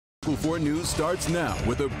Before News starts now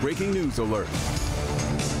with a breaking news alert.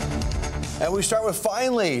 And we start with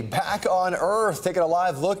finally back on Earth, taking a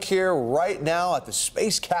live look here right now at the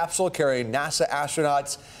space capsule carrying NASA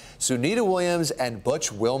astronauts Suni Williams and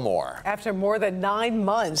Butch Wilmore. After more than 9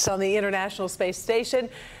 months on the International Space Station,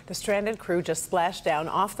 the stranded crew just splashed down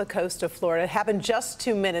off the coast of Florida. It happened just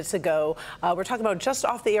 2 minutes ago. We're talking about just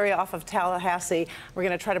off the area off of Tallahassee. We're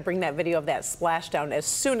going to try to bring that video of that splashdown as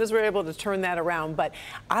soon as we're able to turn that around. But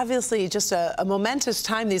obviously just a momentous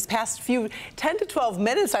time these past few 10 to 12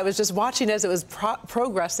 minutes. I was just watching as it was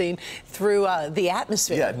progressing through the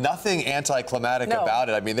atmosphere. Yeah, nothing anticlimactic about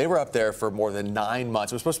it. I mean, they were up there for more than 9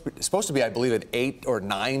 months. It was supposed to be, I believe, an 8 or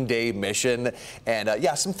 9 day mission. And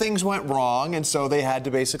yeah, some things went wrong. And so they had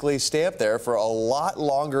to basically stay up there for a lot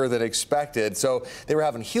longer than expected. So they were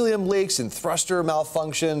having helium leaks and thruster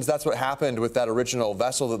malfunctions. That's what happened with that original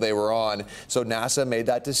vessel that they were on. So NASA made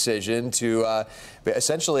that decision to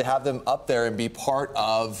essentially have them up there and be part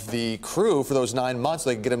of the crew for those 9 months so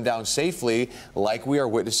they could get them down safely, like we are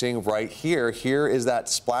witnessing right here. Here is that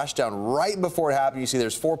splashdown right before it happened. You see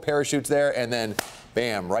there's 4 parachutes there, and then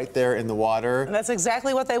bam, right there in the water. And that's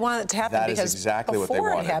exactly what they wanted to happen. That is exactly what they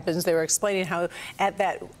wanted. Before it happens, they were explaining how at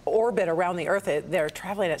that orbit around the Earth, they're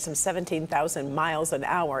traveling at some 17,000 miles an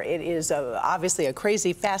hour. It is obviously a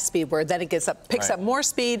crazy fast speed where then it picks up more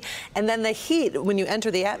speed, and then the heat, when you enter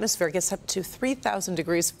the atmosphere, gets up to 3,000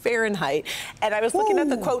 degrees Fahrenheit. And I was looking at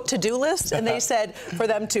the quote to-do list, and they said for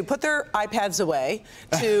them to put their iPads away,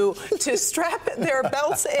 to strap their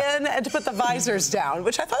belts in, and to put the visors down,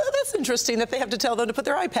 which I thought, oh, that's interesting that they have to tell them to put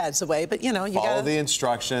their iPads away, but you know, you follow the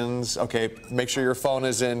instructions. Okay, make sure your phone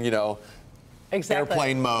is in,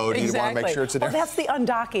 airplane mode. You want to make sure it's in. Well, that's the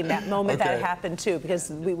undocking, that moment that happened too, because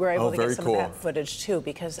we were able to get some of that footage too.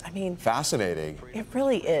 Because I mean, fascinating. It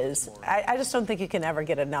really is. I just don't think you can ever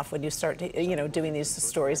get enough when you start, doing these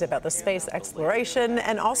stories about the space exploration,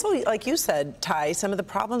 and also, like you said, Ty, some of the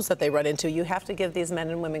problems that they run into. You have to give these men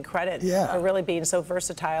and women credit for really being so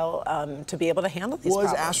versatile to be able to handle these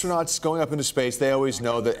problems. As astronauts going up into space, they always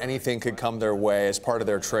know that anything could come their way as part of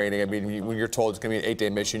their training. I mean, when you're told it's going to be an 8-day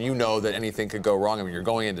mission, you know that anything could go wrong. I mean, you're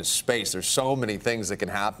going into space. There's so many things that can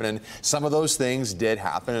happen, and some of those things did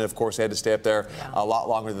happen, and of course they had to stay up there a lot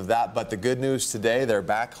longer than that. But the good news today, they're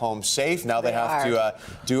back home safe. Now they have to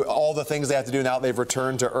do all the things they have to do now they've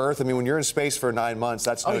returned to Earth. I mean, when you're in space for 9 months,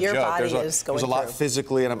 that's no joke. There's a lot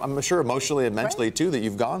physically, and I'm sure emotionally and mentally too, that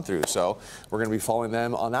you've gone through. So we're going to be following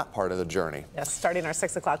them on that part of the journey. Yes, starting our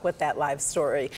 6 o'clock with that live story.